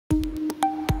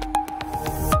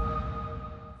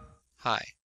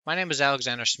Hi, my name is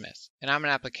Alexander Smith, and I'm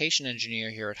an application engineer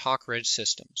here at Hawk Ridge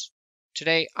Systems.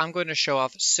 Today, I'm going to show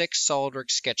off 6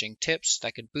 SOLIDWORKS sketching tips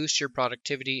that could boost your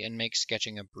productivity and make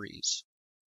sketching a breeze.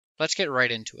 Let's get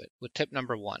right into it with tip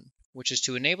number 1, which is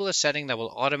to enable a setting that will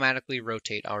automatically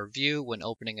rotate our view when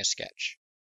opening a sketch.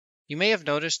 You may have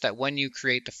noticed that when you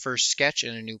create the first sketch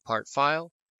in a new part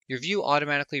file, your view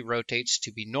automatically rotates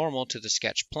to be normal to the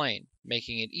sketch plane,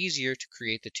 making it easier to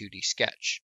create the 2D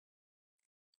sketch.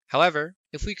 However,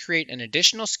 if we create an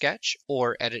additional sketch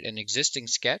or edit an existing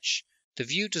sketch, the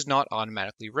view does not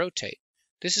automatically rotate.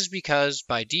 This is because,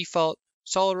 by default,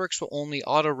 SOLIDWORKS will only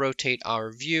auto-rotate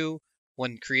our view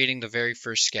when creating the very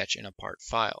first sketch in a part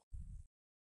file.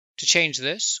 To change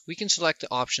this, we can select the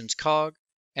Options cog,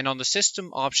 and on the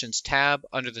System Options tab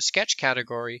under the Sketch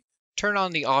category, turn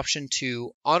on the option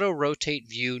to Auto-Rotate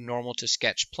View Normal to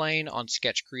Sketch Plane on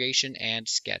Sketch Creation and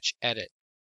Sketch Edit.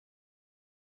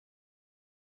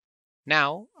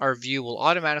 Now, our view will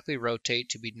automatically rotate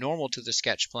to be normal to the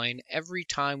sketch plane every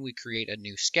time we create a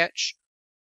new sketch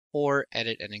or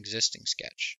edit an existing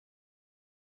sketch.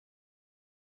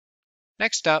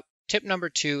 Next up, tip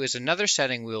number 2 is another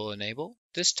setting we will enable,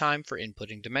 this time for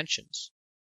inputting dimensions.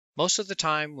 Most of the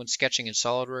time when sketching in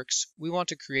SOLIDWORKS, we want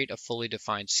to create a fully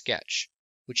defined sketch,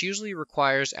 which usually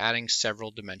requires adding several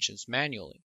dimensions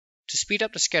manually. To speed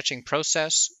up the sketching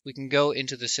process, we can go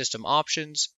into the System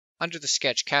Options under the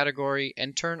Sketch category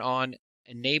and turn on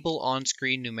Enable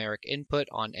On-Screen Numeric Input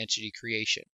on Entity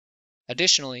Creation.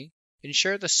 Additionally,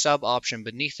 ensure the sub-option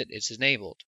beneath it is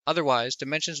enabled. Otherwise,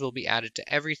 dimensions will be added to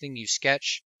everything you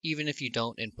sketch, even if you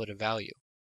don't input a value.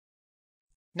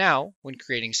 Now, when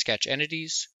creating sketch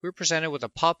entities, we're presented with a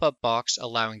pop-up box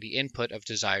allowing the input of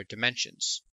desired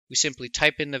dimensions. We simply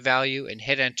type in the value and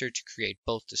hit Enter to create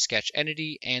both the sketch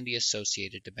entity and the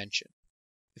associated dimension.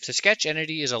 If the sketch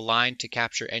entity is aligned to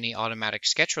capture any automatic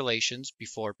sketch relations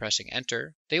before pressing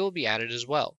Enter, they will be added as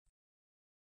well.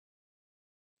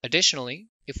 Additionally,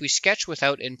 if we sketch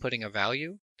without inputting a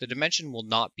value, the dimension will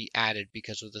not be added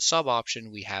because of the sub-option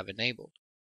we have enabled.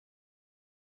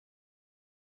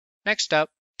 Next up,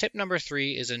 tip number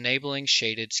 3 is enabling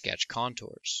shaded sketch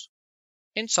contours.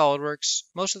 In SOLIDWORKS,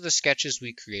 most of the sketches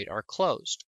we create are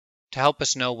closed. To help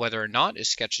us know whether or not a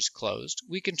sketch is closed,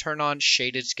 we can turn on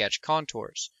Shaded Sketch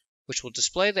Contours, which will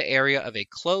display the area of a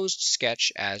closed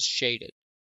sketch as shaded.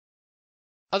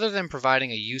 Other than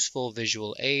providing a useful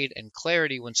visual aid and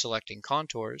clarity when selecting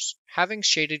contours, having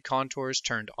shaded contours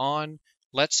turned on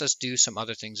lets us do some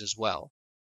other things as well,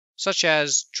 such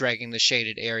as dragging the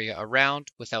shaded area around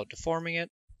without deforming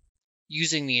it,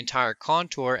 using the entire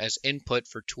contour as input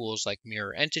for tools like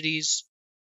mirror entities,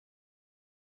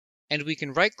 and we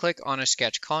can right-click on a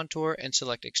sketch contour and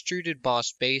select Extruded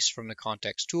Boss Base from the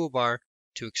Context toolbar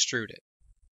to extrude it.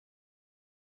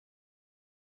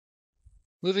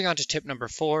 Moving on to tip number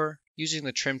 4, using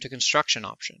the Trim to Construction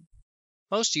option.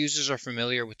 Most users are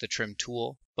familiar with the Trim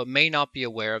tool, but may not be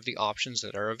aware of the options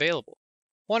that are available.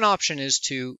 One option is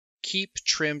to keep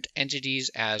trimmed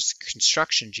entities as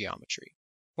construction geometry.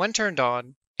 When turned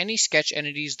on, any sketch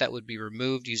entities that would be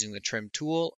removed using the Trim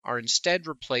tool are instead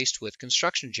replaced with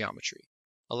construction geometry,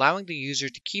 allowing the user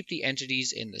to keep the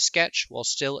entities in the sketch while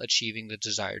still achieving the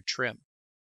desired trim.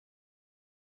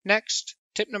 Next,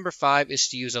 tip number 5 is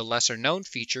to use a lesser-known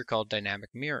feature called dynamic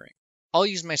mirroring. I'll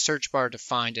use my search bar to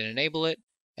find and enable it,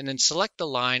 and then select the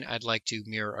line I'd like to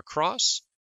mirror across.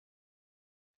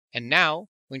 And now,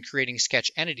 when creating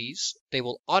sketch entities, they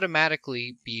will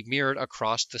automatically be mirrored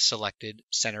across the selected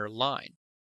center line.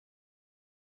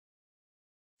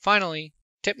 Finally,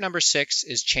 tip number 6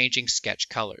 is changing sketch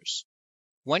colors.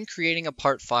 When creating a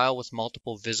part file with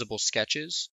multiple visible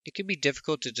sketches, it can be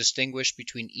difficult to distinguish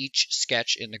between each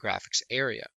sketch in the graphics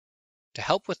area. To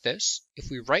help with this,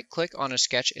 if we right-click on a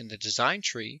sketch in the design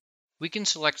tree, we can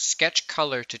select Sketch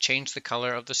Color to change the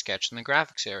color of the sketch in the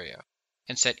graphics area,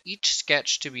 and set each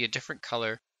sketch to be a different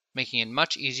color, making it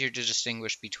much easier to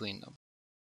distinguish between them.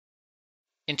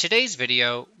 In today's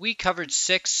video, we covered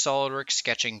 6 SOLIDWORKS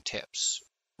sketching tips,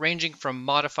 ranging from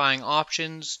modifying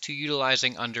options to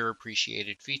utilizing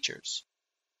underappreciated features.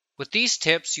 With these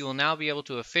tips, you will now be able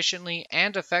to efficiently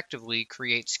and effectively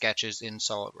create sketches in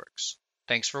SOLIDWORKS.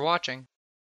 Thanks for watching.